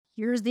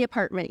here's the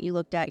apartment you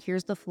looked at,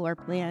 here's the floor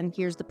plan,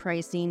 here's the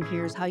pricing,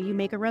 here's how you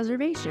make a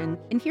reservation,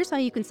 and here's how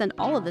you can send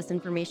all of this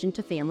information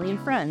to family and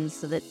friends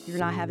so that you're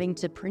not having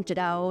to print it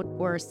out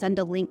or send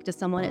a link to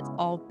someone. It's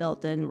all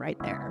built in right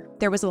there.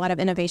 There was a lot of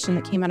innovation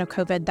that came out of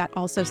COVID that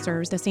also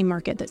serves the same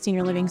market that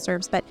senior living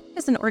serves. But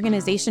as an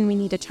organization, we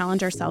need to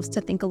challenge ourselves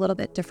to think a little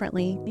bit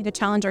differently. We need to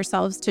challenge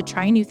ourselves to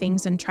try new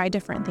things and try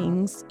different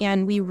things.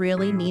 And we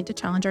really need to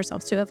challenge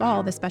ourselves to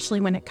evolve, especially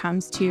when it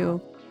comes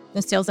to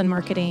the sales and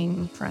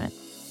marketing front.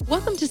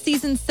 Welcome to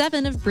Season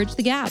 7 of Bridge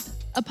the Gap,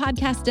 a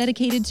podcast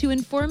dedicated to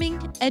informing,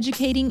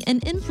 educating,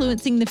 and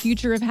influencing the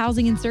future of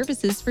housing and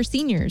services for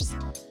seniors.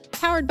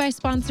 Powered by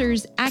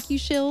sponsors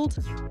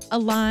AccuShield,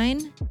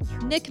 Align,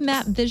 Nick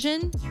Map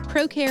Vision,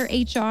 ProCare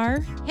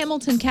HR,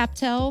 Hamilton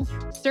Captel,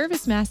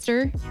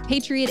 ServiceMaster,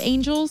 Patriot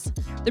Angels,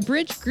 The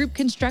Bridge Group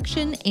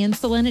Construction, and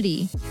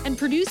Salinity, and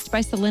produced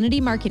by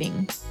Salinity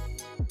Marketing.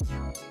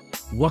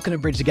 Welcome to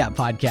Bridge the Gap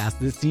podcast,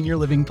 the senior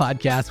living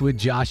podcast with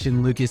Josh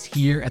and Lucas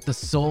here at the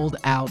sold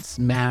out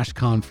Smash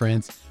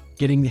conference,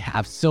 getting to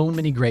have so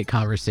many great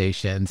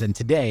conversations. And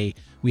today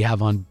we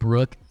have on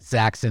Brooke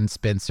Saxon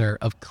Spencer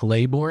of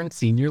Claiborne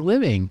Senior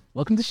Living.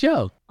 Welcome to the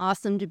show.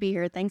 Awesome to be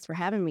here. Thanks for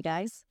having me,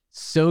 guys.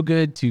 So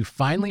good to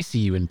finally see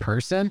you in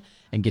person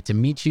and get to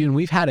meet you. And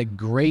we've had a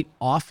great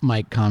off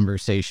mic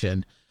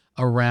conversation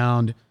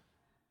around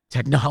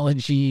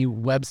technology,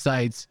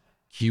 websites,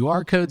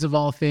 QR codes of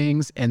all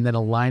things, and then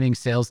aligning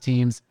sales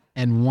teams,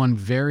 and one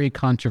very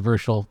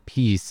controversial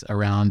piece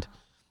around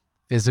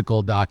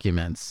physical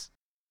documents.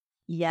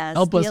 Yes,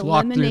 Help us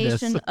walk through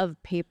this. Elimination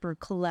of paper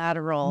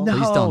collateral. No.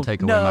 Please don't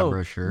take away my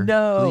brochure.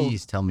 No.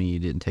 Please tell me you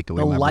didn't take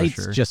away The my lights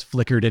brochure. just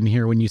flickered in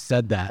here when you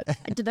said that.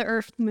 Did the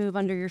earth move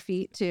under your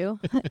feet too?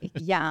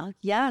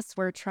 Yes,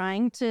 we're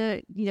trying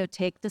to,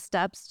 take the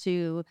steps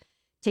to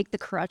take the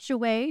crutch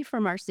away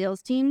from our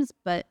sales teams,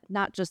 but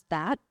not just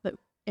that, but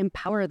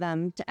empower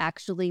them to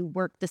actually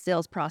work the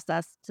sales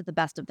process to the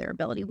best of their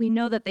ability. We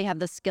know that they have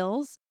the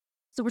skills,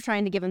 so we're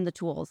trying to give them the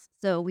tools.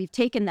 So we've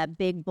taken that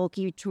big,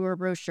 bulky tour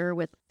brochure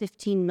with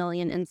 15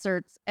 million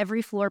inserts,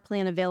 every floor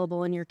plan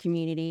available in your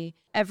community,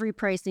 every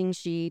pricing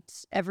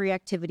sheet, every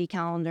activity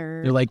calendar.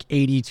 They're like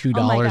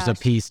 $82 a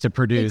piece to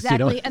produce.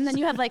 Exactly. And then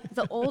you have like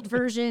the old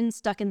version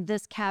stuck in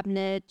this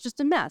cabinet, just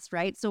a mess,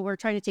 right? So we're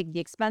trying to take the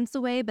expense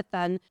away, but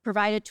then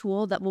provide a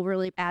tool that will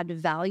really add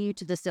value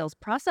to the sales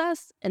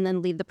process and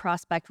then lead the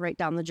prospect right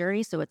down the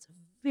journey. So it's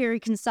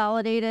very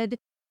consolidated,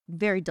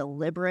 very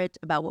deliberate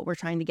about what we're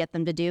trying to get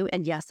them to do.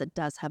 And yes, it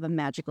does have a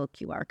magical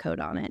QR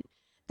code on it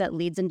that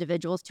leads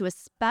individuals to a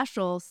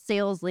special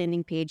sales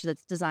landing page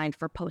that's designed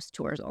for post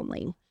tours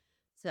only.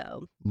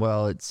 So,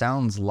 well, it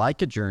sounds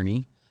like a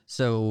journey.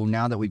 So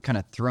now that we've kind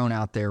of thrown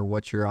out there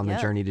what you're on the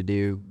journey to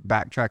do,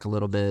 backtrack a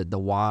little bit, the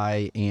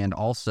why, and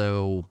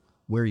also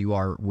where you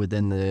are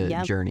within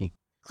the journey.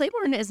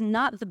 Claiborne is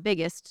not the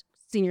biggest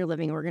senior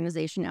living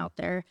organization out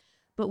there,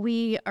 but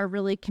we are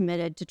really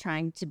committed to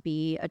trying to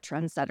be a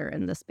trendsetter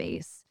in the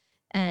space.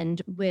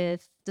 And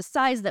with the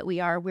size that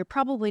we are, we're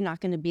probably not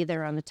going to be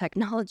there on the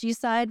technology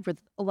side with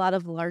a lot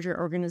of larger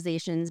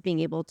organizations being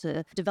able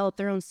to develop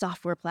their own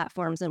software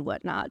platforms and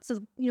whatnot.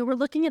 So, we're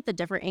looking at the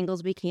different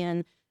angles we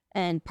can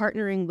and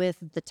partnering with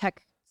the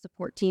tech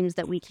support teams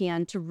that we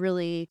can to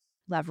really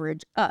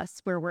leverage us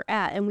where we're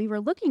at. And we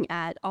were looking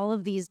at all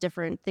of these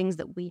different things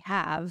that we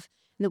have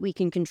that we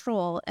can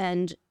control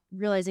and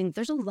realizing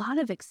there's a lot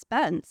of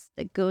expense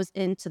that goes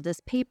into this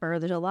paper.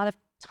 There's a lot of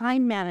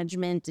time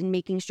management and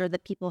making sure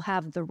that people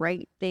have the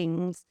right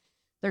things.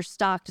 They're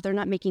stocked. They're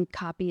not making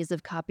copies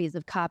of copies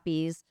of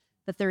copies,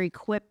 that they're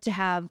equipped to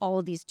have all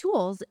of these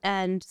tools.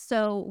 And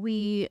so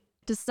we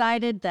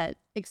decided that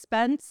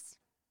expense,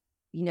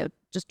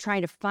 just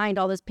trying to find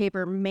all this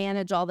paper,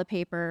 manage all the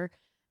paper,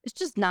 it's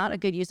just not a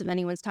good use of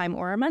anyone's time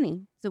or our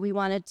money. So we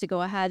wanted to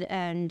go ahead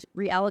and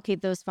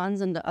reallocate those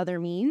funds into other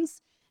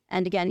means.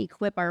 And again,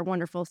 equip our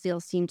wonderful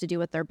sales team to do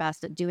what they're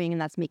best at doing,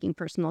 and that's making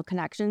personal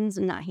connections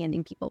and not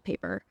handing people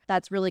paper.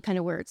 That's really kind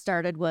of where it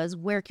started, was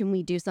where can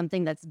we do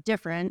something that's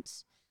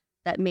different,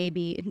 that may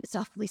be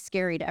softly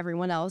scary to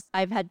everyone else.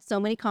 I've had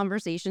so many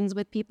conversations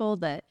with people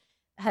that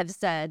have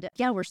said,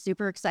 yeah, we're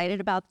super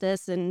excited about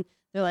this. And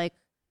they're like,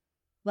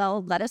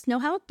 well, let us know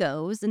how it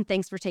goes. And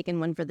thanks for taking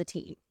one for the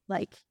team.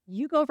 Like,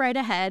 you go right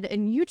ahead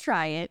and you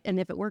try it.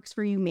 And if it works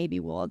for you, maybe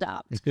we'll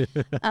adopt.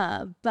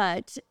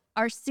 But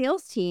our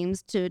sales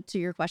teams, to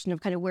your question of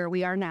kind of where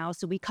we are now,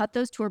 so we cut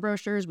those tour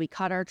brochures, we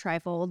cut our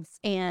trifolds,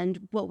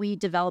 and what we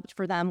developed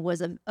for them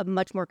was a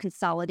much more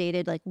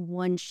consolidated, like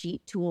one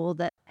sheet tool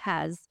that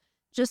has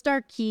just our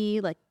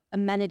key, like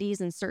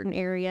amenities in certain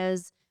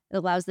areas. It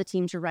allows the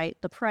team to write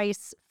the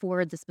price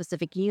for the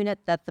specific unit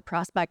that the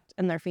prospect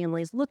and their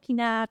family is looking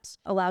at,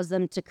 allows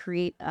them to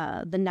create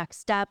the next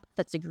step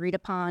that's agreed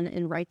upon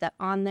and write that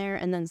on there,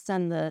 and then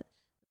send the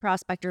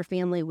prospect or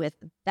family with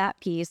that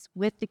piece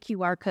with the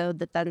QR code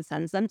that then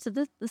sends them to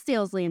the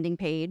sales landing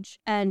page.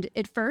 And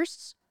at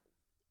first,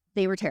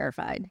 they were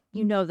terrified.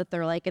 That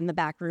they're like in the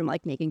back room,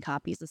 like making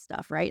copies of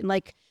stuff, right? And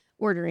like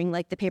ordering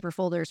like the paper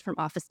folders from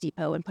Office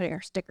Depot and putting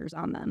our stickers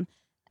on them.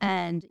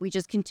 And we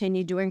just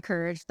continued to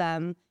encourage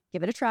them,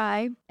 give it a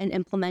try and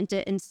implement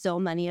it. And so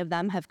many of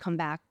them have come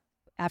back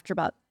after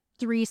about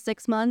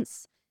 6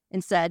 months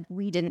and said,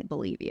 we didn't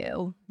believe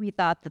you. We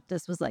thought that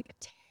this was like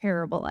a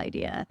terrible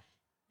idea,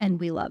 and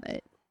we love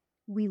it.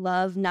 We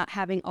love not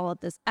having all of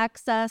this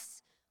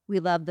excess. We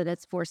love that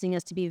it's forcing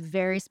us to be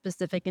very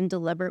specific and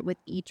deliberate with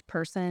each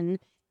person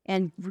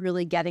and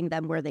really getting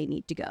them where they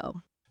need to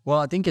go. Well,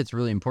 I think it's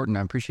really important.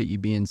 I appreciate you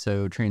being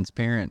so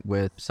transparent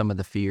with some of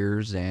the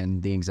fears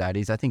and the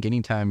anxieties. I think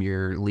anytime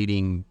you're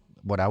leading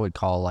what I would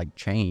call like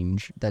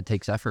change, that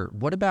takes effort.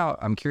 What about,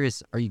 I'm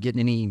curious, are you getting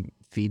any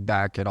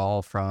feedback at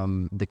all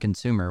from the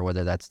consumer,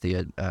 whether that's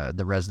the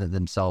resident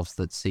themselves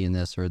that's seeing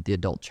this or the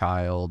adult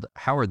child?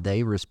 How are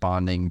they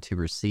responding to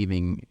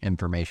receiving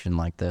information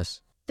like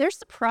this? They're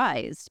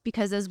surprised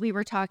because, as we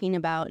were talking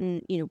about,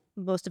 and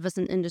most of us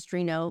in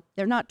industry know,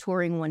 they're not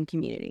touring one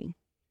community.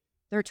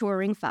 They're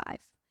touring 5.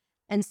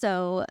 And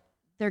so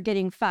they're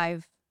getting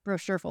 5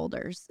 brochure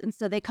folders. And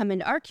so they come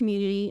into our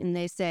community and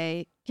they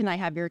say, can I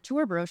have your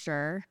tour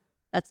brochure?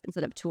 That's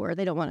instead of tour.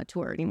 They don't want a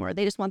tour anymore.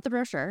 They just want the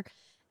brochure.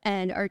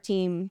 And our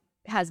team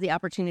has the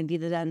opportunity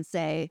to then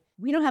say,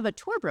 we don't have a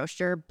tour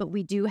brochure, but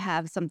we do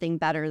have something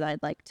better that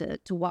I'd like to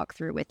walk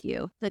through with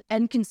you. The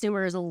end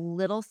consumer is a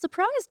little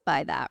surprised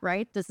by that,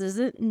 right? This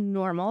isn't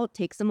normal. It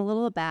takes them a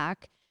little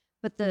aback.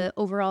 But the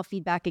overall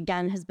feedback,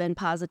 again, has been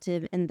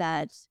positive in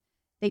that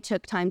they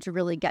took time to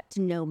really get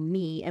to know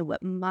me and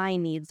what my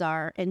needs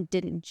are and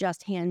didn't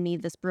just hand me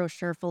this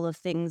brochure full of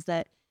things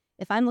that,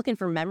 if I'm looking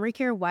for memory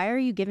care, why are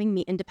you giving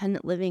me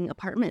independent living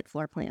apartment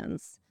floor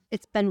plans?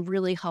 It's been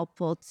really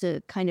helpful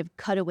to kind of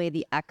cut away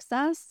the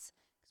excess.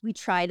 We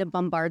try to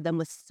bombard them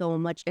with so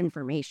much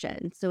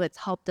information. So it's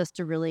helped us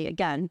to really,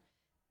 again,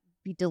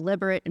 be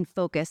deliberate and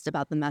focused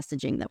about the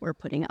messaging that we're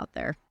putting out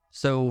there.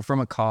 So from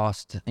a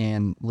cost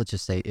and let's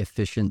just say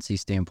efficiency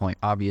standpoint,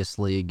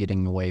 obviously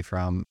getting away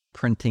from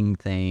printing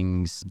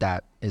things,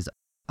 that is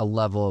a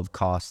level of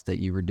cost that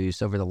you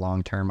reduce over the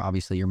long term.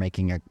 Obviously, you're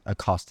making a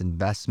cost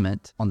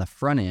investment on the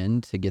front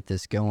end to get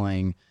this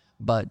going.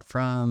 But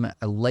from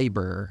a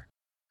labor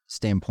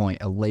standpoint,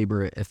 a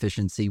labor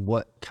efficiency,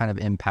 what kind of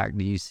impact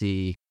do you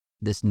see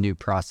this new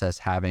process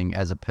having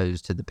as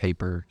opposed to the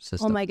paper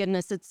system? Oh my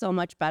goodness, it's so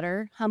much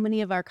better. How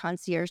many of our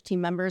concierge team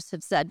members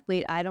have said,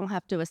 wait, I don't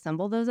have to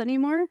assemble those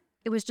anymore?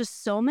 It was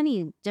just so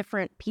many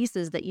different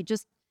pieces that you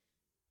just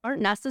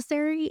aren't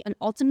necessary. And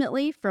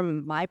ultimately,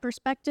 from my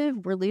perspective,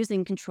 we're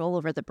losing control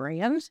over the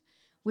brand,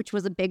 which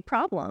was a big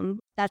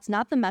problem. That's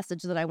not the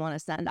message that I want to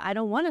send. I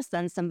don't want to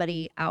send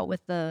somebody out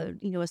with a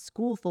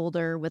school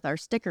folder with our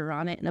sticker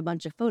on it and a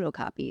bunch of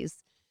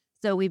photocopies.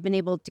 So we've been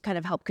able to kind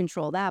of help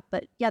control that.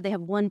 But yeah, they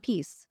have one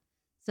piece.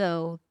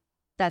 So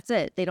that's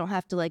it. They don't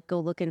have to go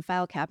look in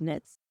file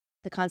cabinets.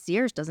 The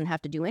concierge doesn't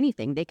have to do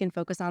anything. They can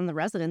focus on the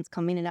residents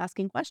coming and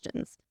asking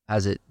questions.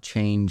 Has it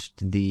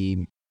changed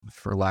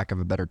for lack of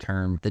a better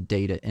term, the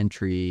data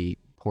entry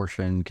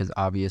portion? Because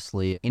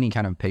obviously any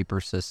kind of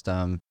paper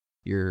system,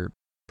 you're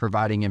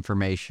providing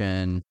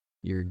information,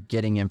 you're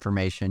getting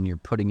information, you're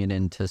putting it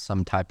into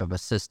some type of a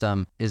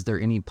system. Is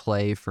there any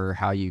play for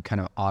how you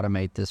kind of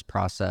automate this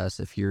process?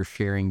 If you're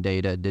sharing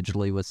data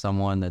digitally with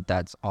someone,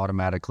 that's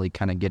automatically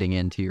kind of getting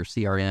into your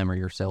CRM or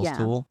your sales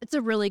tool? It's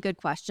a really good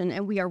question,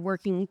 and we are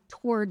working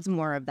towards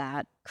more of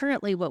that.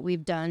 Currently, what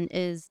we've done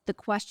is the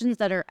questions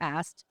that are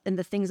asked and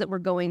the things that we're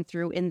going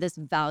through in this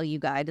value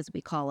guide, as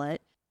we call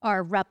it,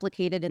 are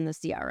replicated in the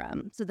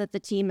CRM so that the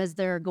team, as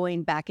they're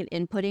going back and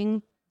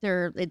inputting,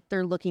 they're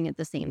looking at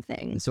the same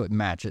thing. So it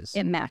matches.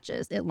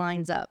 It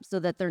lines up so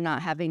that they're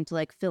not having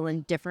to fill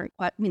in different,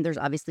 there's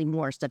obviously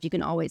more stuff. You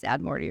can always add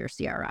more to your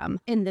CRM.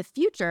 In the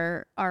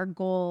future, our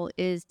goal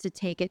is to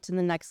take it to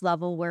the next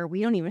level where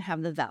we don't even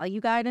have the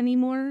value guide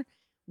anymore,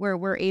 where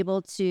we're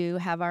able to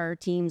have our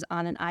teams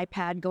on an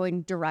iPad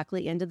going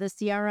directly into the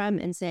CRM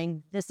and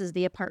saying, this is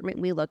the apartment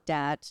we looked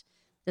at.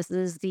 This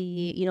is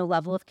the,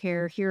 level of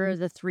care. Here are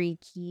the 3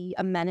 key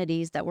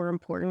amenities that were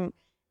important.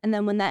 And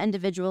then when that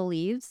individual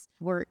leaves,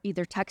 we're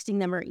either texting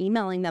them or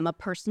emailing them a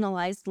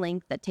personalized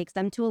link that takes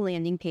them to a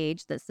landing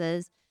page that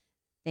says,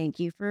 thank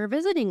you for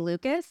visiting,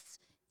 Lucas.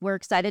 We're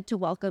excited to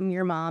welcome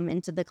your mom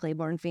into the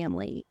Claiborne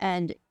family.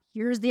 And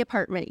here's the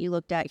apartment you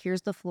looked at.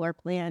 Here's the floor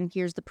plan.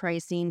 Here's the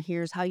pricing.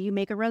 Here's how you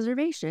make a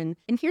reservation.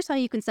 And here's how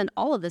you can send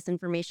all of this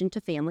information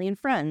to family and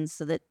friends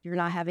so that you're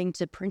not having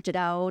to print it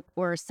out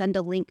or send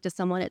a link to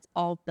someone. It's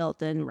all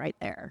built in right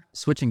there.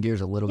 Switching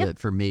gears a little bit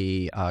for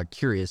me,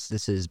 curious,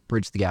 this is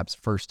Bridge the Gap's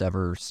first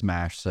ever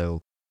Smash.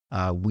 So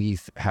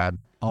we've had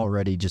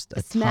already just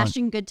a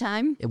smashing good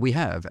time. We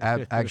have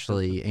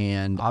actually.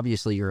 And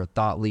obviously you're a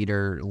thought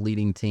leader,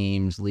 leading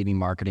teams, leading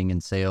marketing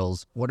and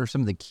sales. What are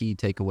some of the key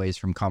takeaways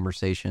from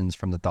conversations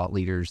from the thought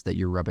leaders that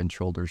you're rubbing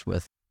shoulders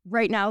with?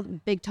 Right now,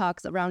 big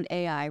talks around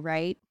AI,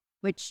 right?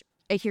 Which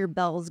I hear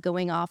bells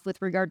going off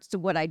with regards to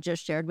what I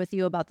just shared with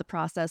you about the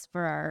process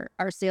for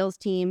our sales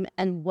team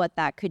and what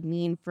that could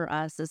mean for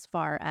us as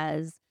far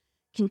as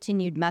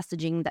continued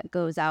messaging that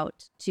goes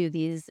out to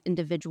these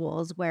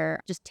individuals,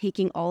 where just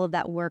taking all of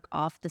that work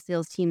off the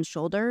sales team's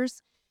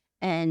shoulders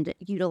and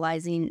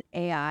utilizing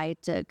AI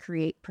to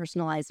create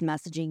personalized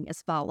messaging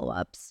as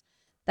follow-ups.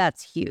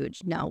 That's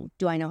huge. Now,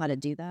 do I know how to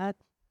do that?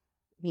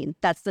 I mean,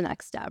 that's the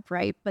next step,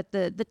 right? But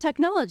the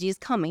technology is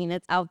coming.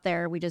 It's out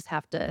there. We just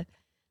have to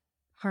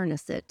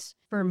harness it.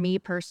 For me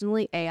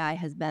personally, AI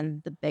has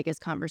been the biggest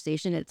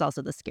conversation. It's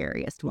also the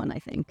scariest one, I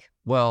think.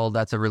 Well,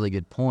 that's a really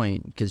good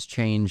point because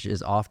change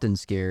is often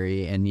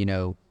scary. And,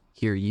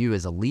 here you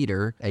as a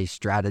leader, a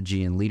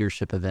strategy and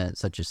leadership event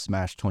such as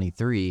Smash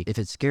 23, if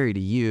it's scary to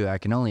you, I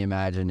can only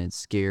imagine it's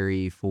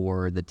scary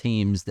for the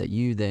teams that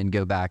you then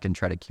go back and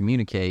try to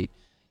communicate.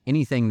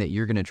 Anything that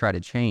you're going to try to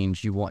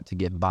change, you want to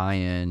get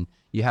buy-in.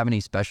 You have any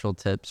special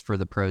tips for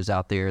the pros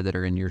out there that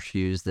are in your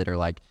shoes that are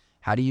like,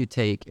 how do you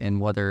take,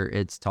 and whether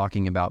it's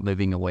talking about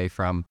moving away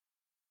from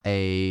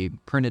a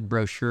printed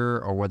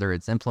brochure or whether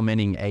it's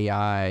implementing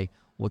AI,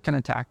 what kind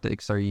of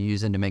tactics are you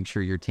using to make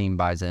sure your team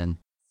buys in?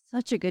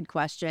 Such a good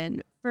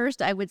question.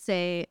 First, I would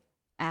say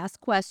ask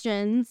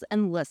questions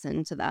and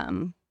listen to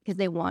them because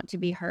they want to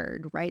be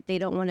heard, right? They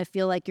don't want to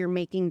feel like you're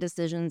making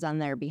decisions on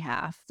their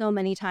behalf. So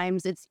many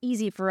times it's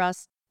easy for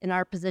us in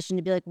our position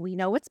to be like, we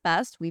know what's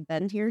best. We've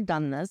been here,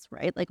 done this,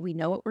 right? Like we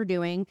know what we're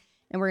doing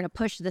and we're going to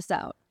push this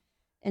out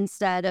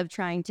instead of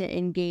trying to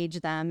engage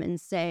them and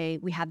say,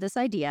 we have this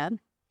idea,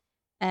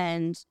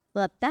 and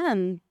let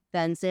them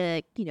then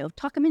say,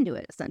 talk them into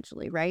it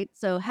essentially, right?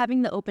 So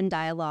having the open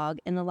dialogue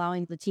and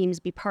allowing the teams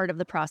to be part of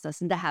the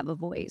process and to have a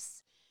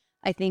voice,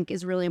 I think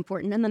is really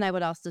important. And then I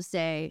would also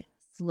say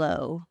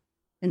slow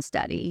and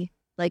steady.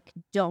 Like,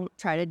 don't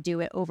try to do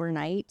it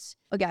overnight.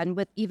 Again,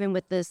 with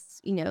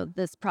this,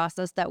 this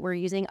process that we're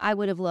using, I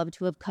would have loved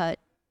to have cut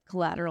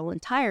collateral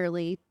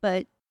entirely,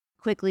 but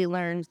quickly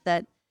learned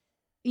that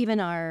even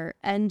our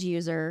end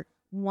user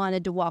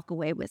wanted to walk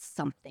away with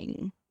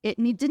something.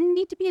 Didn't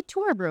need to be a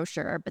tour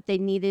brochure, but they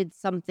needed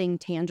something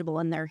tangible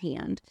in their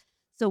hand.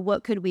 So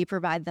what could we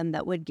provide them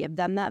that would give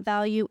them that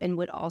value and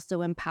would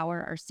also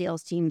empower our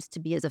sales teams to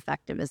be as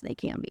effective as they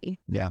can be?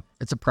 Yeah,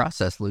 it's a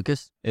process,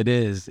 Lucas. It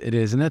is.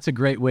 And that's a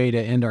great way to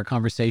end our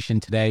conversation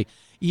today,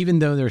 even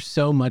though there's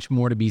so much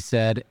more to be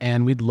said.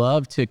 And we'd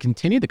love to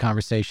continue the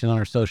conversation on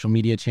our social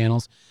media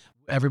channels.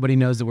 Everybody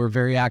knows that we're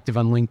very active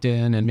on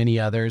LinkedIn and many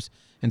others.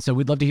 And so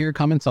we'd love to hear your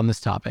comments on this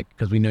topic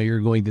because we know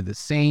you're going through the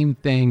same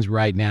things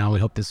right now. We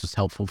hope this was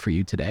helpful for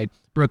you today.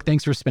 Brooke,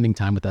 thanks for spending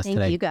time with us today.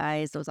 Thank you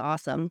guys. It was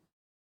awesome.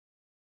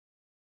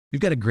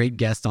 We've got a great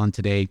guest on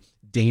today,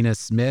 Dana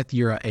Smith.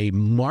 You're a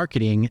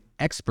marketing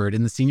expert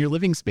in the senior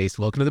living space.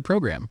 Welcome to the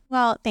program.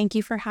 Well, thank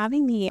you for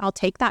having me. I'll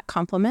take that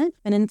compliment.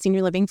 Been in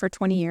senior living for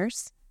 20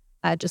 years,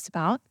 just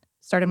about.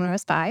 Started when I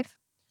was 5.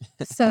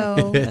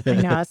 So I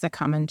know it's a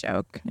common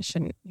joke. You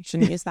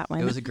shouldn't use that one.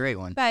 It was a great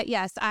one. But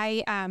yes,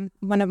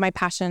 one of my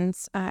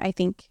passions, I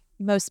think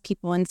most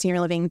people in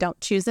senior living don't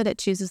choose it. It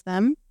chooses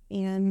them.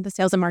 And the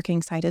sales and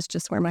marketing side is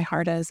just where my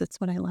heart is. It's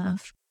what I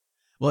love.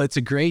 Well, it's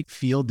a great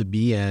field to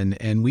be in.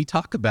 And we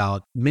talk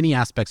about many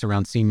aspects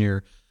around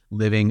senior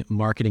living,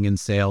 marketing and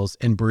sales,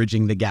 and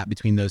bridging the gap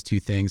between those two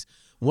things.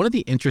 One of the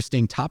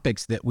interesting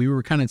topics that we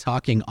were kind of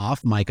talking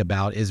off mic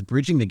about is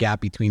bridging the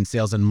gap between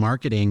sales and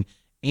marketing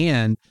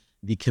and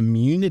the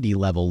community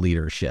level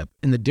leadership,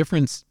 and the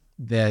difference,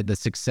 the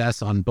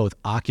success on both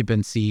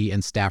occupancy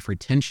and staff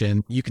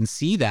retention. You can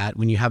see that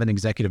when you have an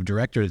executive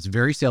director that's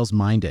very sales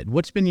minded.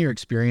 What's been your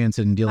experience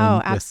in dealing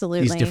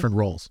with these different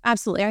roles?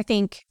 Absolutely. I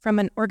think from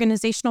an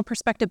organizational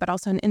perspective, but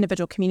also an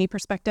individual community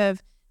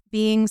perspective,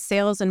 being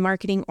sales and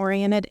marketing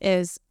oriented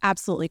is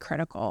absolutely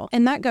critical.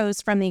 And that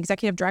goes from the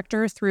executive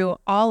director through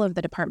all of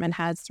the department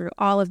heads, through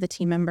all of the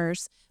team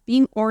members,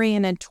 being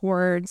oriented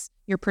towards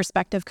your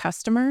prospective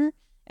customer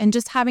and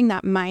just having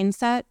that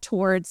mindset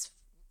towards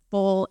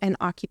full and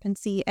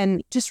occupancy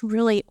and just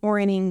really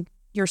orienting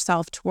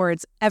yourself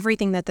towards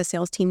everything that the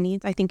sales team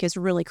needs, I think is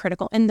really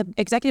critical. And the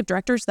executive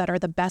directors that are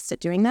the best at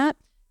doing that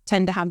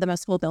tend to have the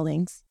most full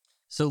buildings.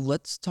 So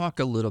let's talk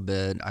a little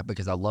bit,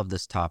 because I love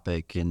this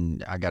topic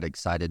and I got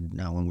excited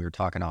when we were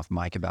talking off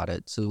mic about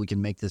it, so we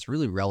can make this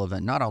really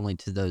relevant, not only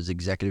to those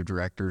executive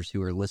directors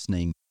who are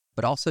listening,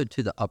 but also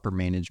to the upper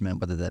management,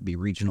 whether that be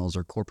regionals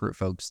or corporate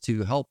folks,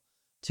 to help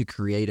to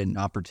create an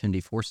opportunity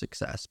for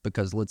success.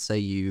 Because let's say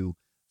you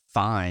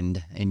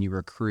find and you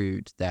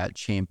recruit that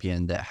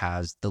champion that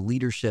has the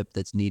leadership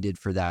that's needed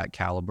for that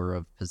caliber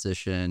of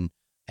position,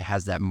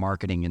 has that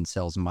marketing and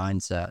sales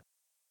mindset.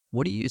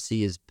 What do you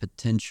see as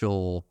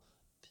potential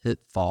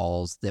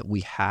pitfalls that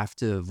we have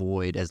to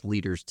avoid as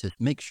leaders to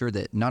make sure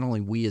that not only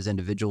we as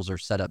individuals are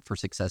set up for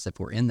success if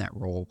we're in that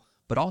role,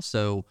 but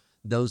also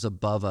those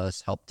above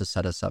us help to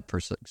set us up for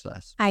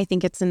success? I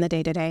think it's in the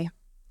day-to-day.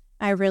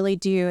 I really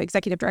do.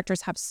 Executive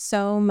directors have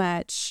so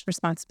much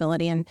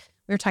responsibility. And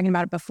we were talking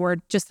about it before,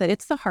 just that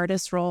it's the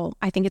hardest role.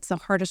 I think it's the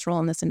hardest role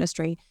in this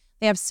industry.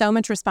 They have so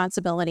much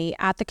responsibility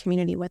at the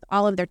community with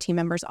all of their team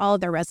members, all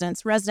of their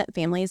residents, resident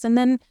families, and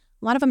then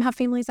a lot of them have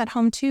families at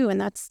home too,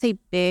 and that's a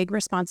big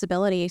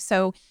responsibility.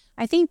 So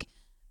I think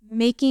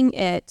making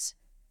it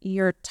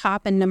your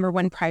top and number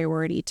one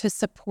priority to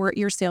support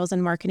your sales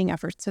and marketing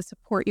efforts, to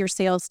support your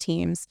sales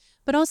teams,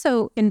 but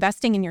also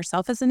investing in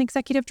yourself as an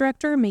executive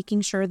director,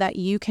 making sure that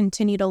you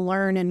continue to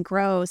learn and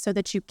grow so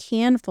that you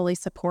can fully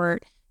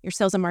support your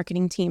sales and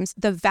marketing teams.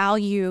 The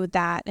value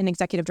that an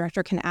executive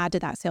director can add to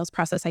that sales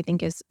process, I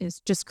think is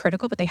just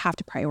critical, but they have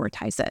to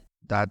prioritize it.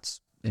 That's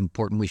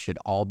important. We should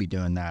all be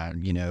doing that,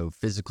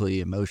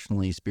 physically,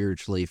 emotionally,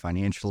 spiritually,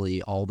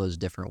 financially, all those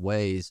different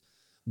ways.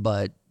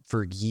 But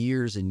for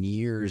years and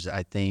years,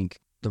 I think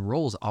the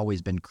role's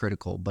always been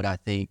critical, but I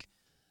think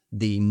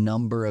the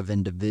number of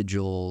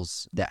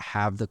individuals that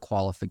have the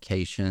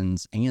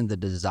qualifications and the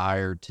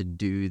desire to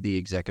do the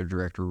executive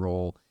director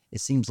role,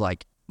 it seems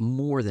like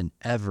more than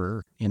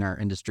ever in our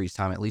industry's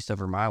time, at least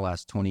over my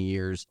last 20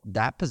 years,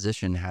 that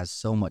position has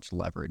so much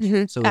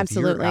leverage. So if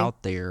you're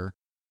out there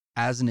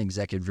as an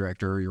executive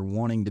director, or you're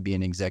wanting to be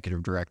an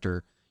executive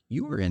director,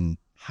 you are in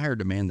higher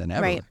demand than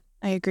ever. Right.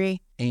 I agree.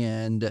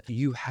 And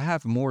you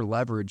have more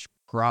leverage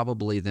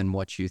probably than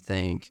what you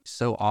think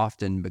so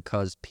often,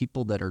 because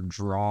people that are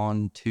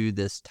drawn to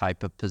this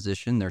type of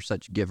position, they're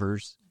such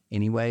givers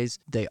anyways,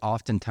 they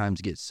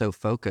oftentimes get so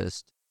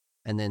focused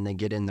and then they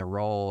get in the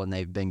role and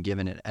they've been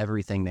given it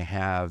everything they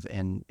have.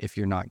 And if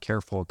you're not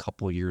careful, a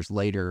couple of years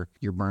later,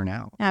 you're burnt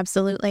out.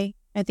 Absolutely.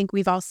 I think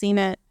we've all seen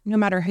it, no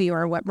matter who you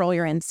are, what role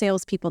you're in.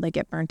 Salespeople that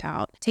get burnt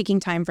out, taking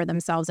time for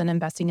themselves and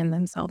investing in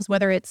themselves,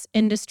 whether it's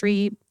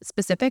industry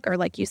specific or,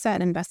 like you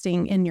said,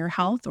 investing in your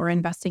health or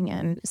investing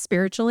in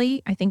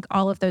spiritually. I think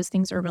all of those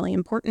things are really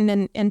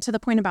important. And to the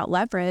point about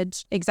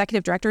leverage,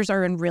 executive directors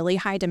are in really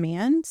high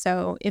demand.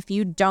 So if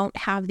you don't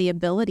have the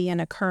ability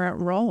in a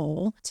current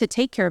role to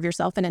take care of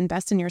yourself and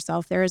invest in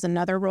yourself, there is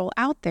another role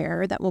out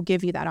there that will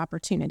give you that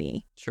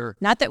opportunity. Sure.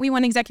 Not that we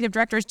want executive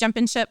directors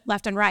jumping ship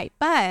left and right,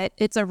 but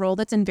it's a role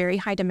that's in very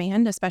high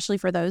demand, especially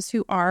for those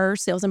who are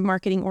sales and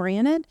marketing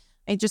oriented.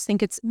 I just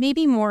think it's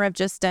maybe more of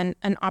just an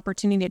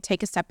opportunity to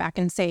take a step back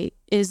and say,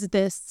 is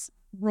this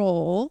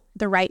role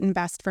the right and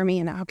best for me?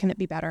 And how can it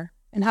be better?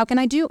 And how can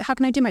I do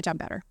my job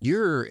better?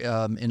 You're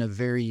in a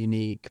very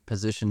unique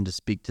position to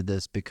speak to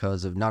this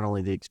because of not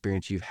only the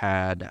experience you've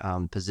had,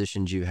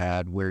 positions you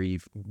had, where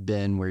you've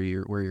been, where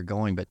you're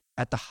going, but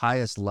at the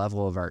highest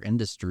level of our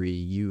industry,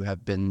 you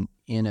have been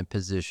in a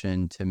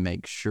position to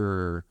make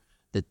sure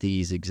that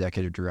these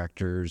executive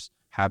directors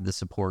have the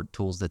support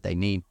tools that they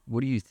need.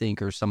 What do you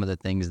think are some of the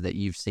things that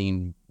you've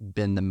seen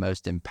been the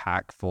most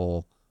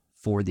impactful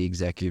for the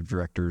executive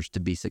directors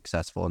to be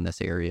successful in this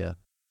area?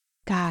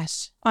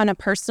 Gosh, on a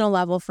personal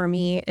level for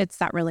me, it's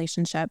that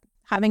relationship.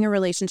 Having a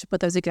relationship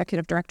with those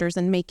executive directors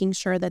and making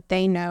sure that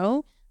they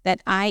know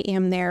that I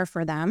am there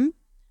for them,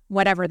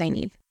 whatever they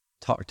need.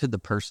 Talk to the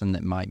person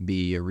that might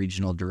be a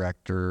regional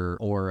director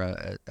or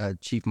a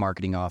chief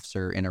marketing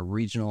officer in a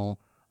regional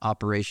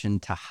operation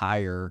to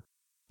hire,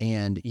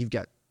 and you've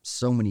got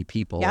so many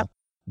people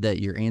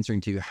that you're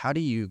answering to. How do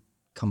you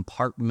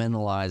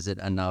compartmentalize it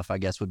enough, I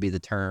guess would be the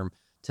term,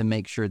 to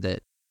make sure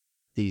that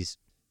these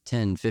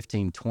 10,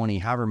 15, 20,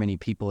 however many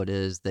people it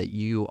is that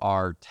you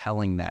are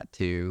telling that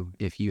to,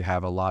 if you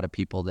have a lot of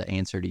people that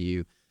answer to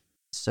you,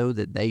 so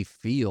that they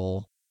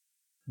feel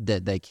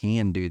that they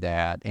can do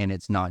that and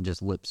it's not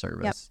just lip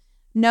service?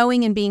 Yep.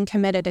 Knowing and being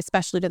committed,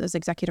 especially to those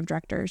executive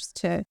directors,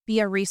 to be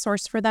a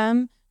resource for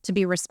them, to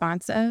be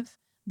responsive.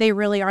 They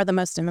really are the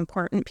most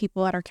important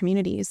people at our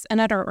communities and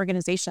at our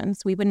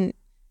organizations. We wouldn't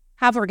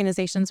have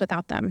organizations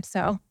without them.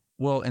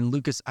 Well, and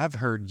Lucas, I've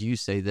heard you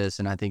say this,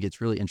 and I think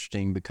it's really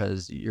interesting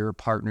because you're a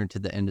partner to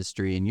the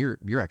industry and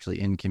you're actually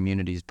in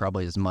communities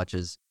probably as much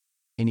as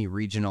any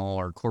regional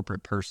or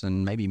corporate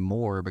person, maybe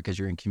more, because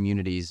you're in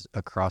communities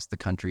across the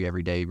country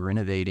every day,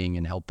 renovating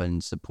and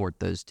helping support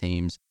those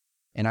teams.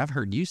 And I've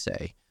heard you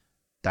say,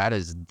 that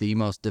is the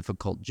most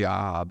difficult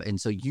job. And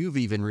so you've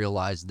even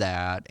realized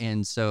that.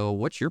 And so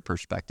what's your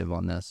perspective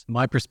on this?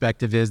 My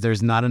perspective is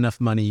there's not enough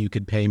money you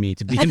could pay me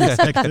to be an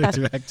executive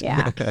director.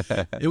 Yeah.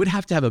 It would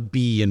have to have a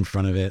B in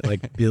front of it,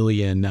 like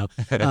billion. No,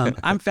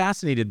 I'm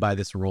fascinated by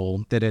this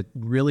role, that it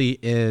really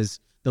is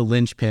the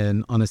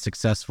linchpin on a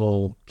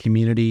successful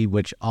community,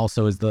 which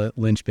also is the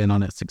linchpin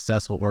on a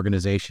successful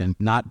organization,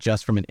 not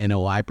just from an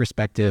NOI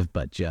perspective,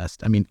 but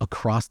just,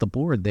 across the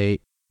board, they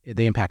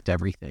impact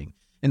everything.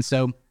 And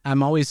so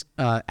I'm always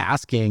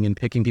asking and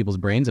picking people's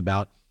brains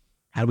about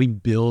how do we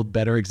build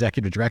better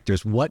executive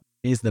directors? What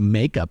is the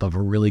makeup of a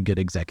really good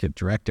executive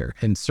director?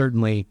 And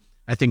certainly,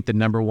 I think the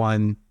number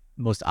one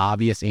most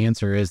obvious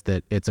answer is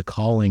that it's a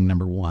calling,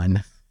 number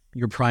one.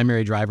 Your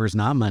primary driver is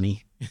not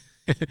money,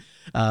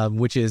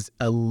 which is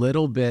a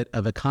little bit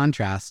of a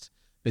contrast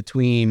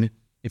between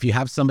if you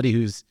have somebody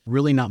who's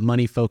really not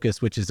money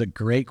focused, which is a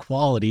great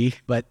quality,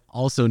 but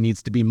also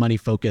needs to be money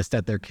focused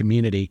at their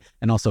community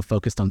and also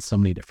focused on so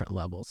many different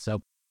levels.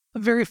 So a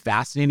very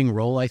fascinating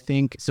role, I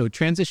think. So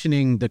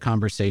transitioning the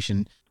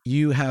conversation,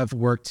 you have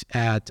worked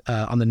at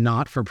on the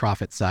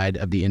not-for-profit side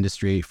of the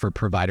industry for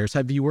providers.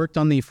 Have you worked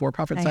on the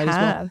for-profit side as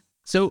well?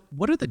 So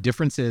what are the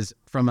differences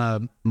from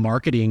a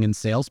marketing and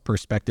sales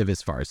perspective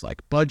as far as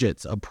like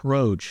budgets,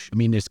 approach? I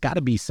mean, there's got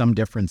to be some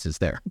differences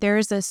there.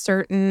 There's a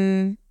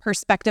certain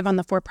perspective on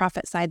the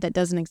for-profit side that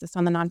doesn't exist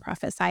on the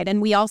nonprofit side.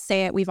 And we all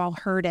say it, we've all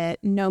heard it,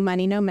 no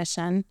money, no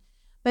mission.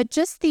 But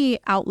just the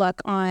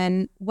outlook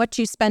on what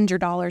you spend your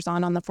dollars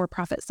on the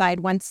for-profit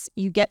side, once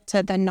you get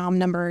to the NOM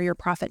number or your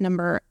profit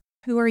number,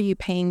 who are you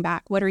paying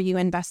back? What are you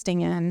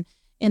investing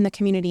in the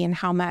community and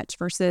how much?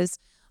 Versus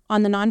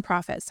on the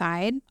nonprofit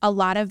side, a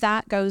lot of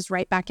that goes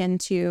right back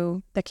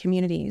into the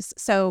communities.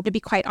 So to be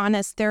quite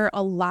honest, there are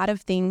a lot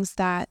of things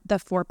that the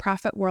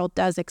for-profit world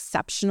does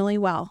exceptionally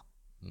well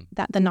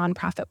that the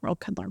nonprofit world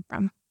could learn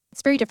from.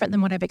 It's very different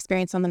than what I've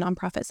experienced on the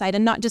nonprofit side,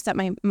 and not just at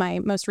my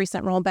most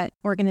recent role, but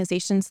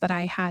organizations that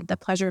I had the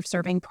pleasure of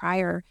serving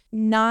prior,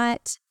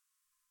 not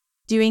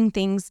doing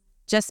things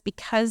just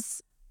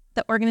because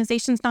the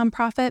organization's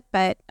nonprofit,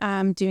 but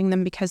doing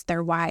them because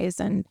they're wise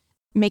and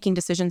making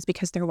decisions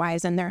because they're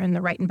wise and they're in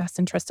the right and best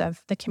interest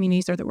of the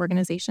communities or the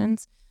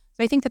organizations.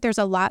 So I think that there's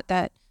a lot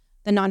that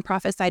the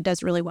nonprofit side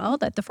does really well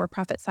that the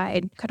for-profit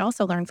side could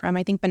also learn from.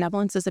 I think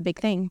benevolence is a big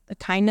thing, the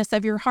kindness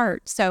of your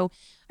heart. So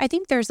I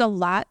think there's a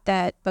lot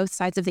that both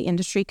sides of the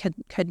industry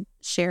could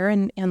share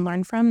and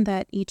learn from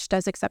that each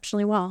does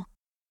exceptionally well.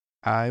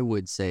 I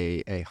would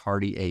say a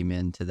hearty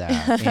amen to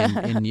that.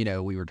 And you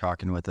know, we were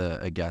talking with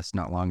a guest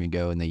not long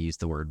ago, and they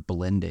used the word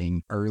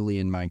blending. Early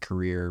in my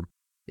career,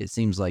 it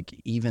seems like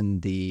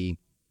even the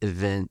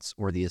events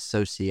or the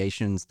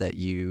associations that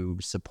you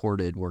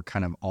supported were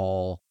kind of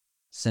all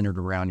centered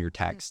around your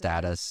tax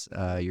status,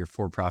 your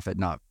for-profit,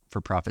 not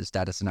for-profit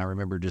status. And I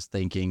remember just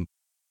thinking,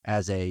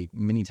 as a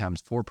many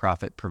times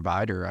for-profit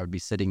provider, I would be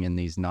sitting in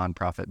these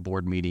nonprofit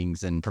board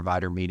meetings and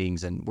provider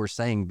meetings, and we're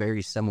saying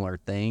very similar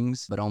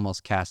things, but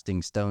almost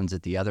casting stones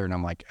at the other. And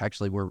I'm like,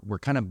 actually, we're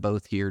kind of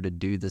both here to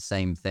do the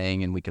same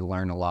thing, and we can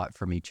learn a lot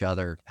from each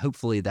other.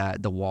 Hopefully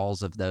that the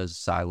walls of those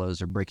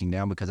silos are breaking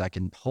down, because I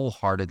can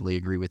wholeheartedly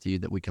agree with you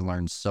that we can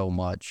learn so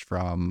much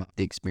from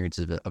the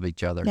experiences of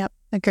each other. Yep,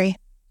 agree.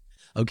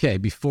 Okay,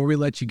 before we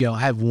let you go,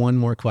 I have one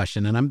more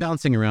question, and I'm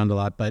bouncing around a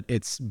lot, but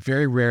it's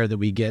very rare that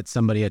we get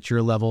somebody at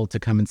your level to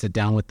come and sit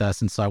down with us,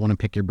 and so I want to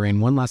pick your brain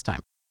one last time.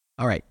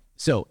 All right,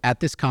 so at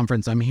this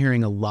conference, I'm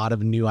hearing a lot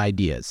of new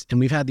ideas, and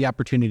we've had the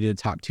opportunity to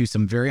talk to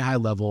some very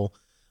high-level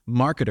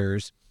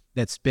marketers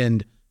that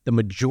spend the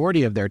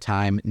majority of their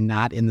time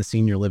not in the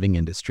senior living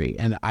industry,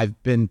 and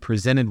I've been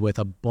presented with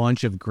a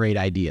bunch of great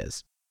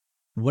ideas.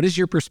 What is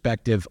your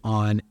perspective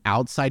on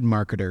outside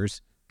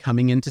marketers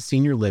coming into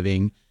senior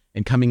living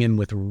and coming in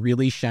with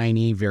really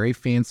shiny, very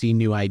fancy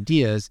new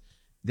ideas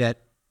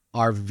that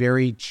are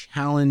very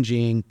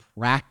challenging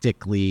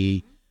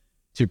practically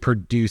to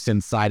produce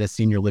inside a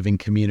senior living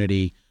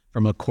community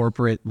from a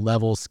corporate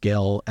level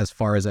scale as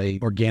far as a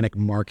organic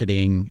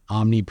marketing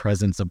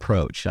omnipresence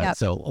approach? Yep.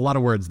 So a lot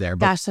of words there.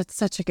 But Gosh, that's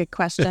such a good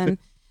question.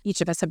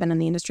 Each of us have been in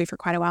the industry for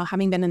quite a while.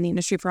 Having been in the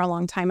industry for a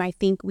long time, I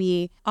think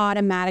we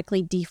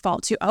automatically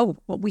default to, oh,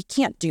 well, we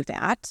can't do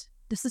that.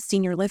 This is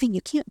senior living. You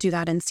can't do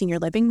that in senior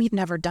living. We've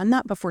never done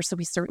that before, so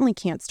we certainly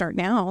can't start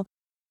now.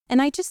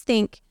 And I just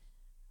think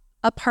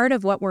a part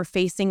of what we're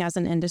facing as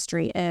an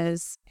industry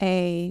is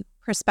a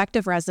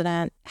prospective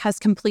resident has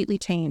completely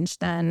changed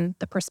than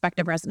the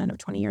prospective resident of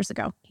 20 years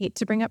ago. Hate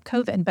to bring up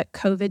COVID, but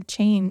COVID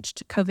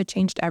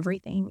changed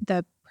everything.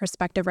 The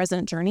prospective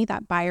resident journey,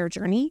 that buyer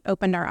journey,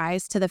 opened our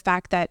eyes to the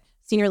fact that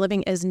senior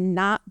living is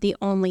not the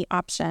only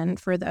option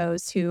for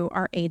those who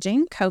are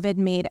aging. COVID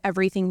made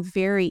everything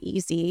very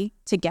easy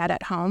to get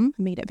at home,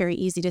 made it very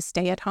easy to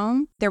stay at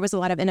home. There was a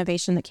lot of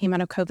innovation that came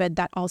out of COVID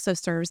that also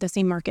serves the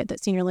same market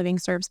that senior living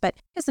serves. But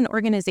as an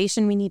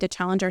organization, we need to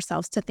challenge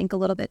ourselves to think a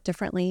little bit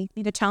differently.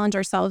 We need to challenge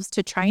ourselves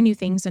to try new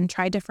things and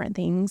try different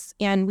things.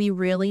 And we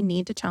really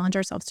need to challenge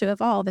ourselves to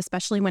evolve,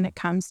 especially when it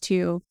comes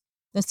to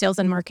the sales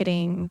and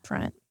marketing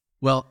front.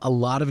 Well, a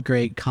lot of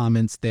great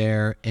comments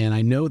there. And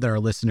I know that our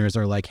listeners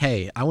are like,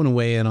 hey, I want to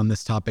weigh in on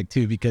this topic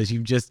too, because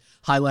you've just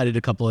highlighted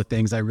a couple of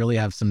things I really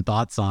have some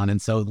thoughts on. And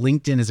so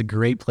LinkedIn is a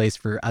great place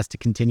for us to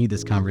continue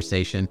this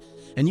conversation.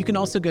 And you can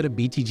also go to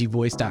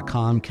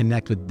btgvoice.com,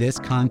 connect with this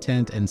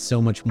content and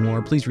so much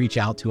more. Please reach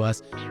out to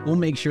us. We'll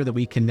make sure that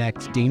we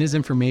connect Dana's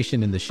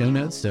information in the show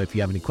notes. So if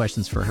you have any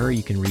questions for her,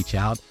 you can reach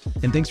out.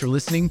 And thanks for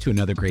listening to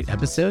another great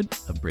episode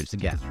of Bridge the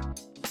Gap.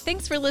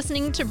 Thanks for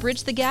listening to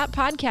Bridge the Gap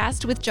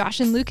podcast with Josh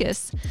and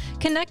Lucas.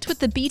 Connect with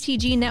the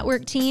BTG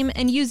Network team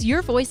and use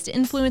your voice to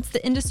influence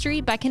the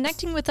industry by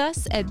connecting with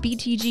us at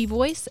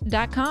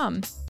btgvoice.com.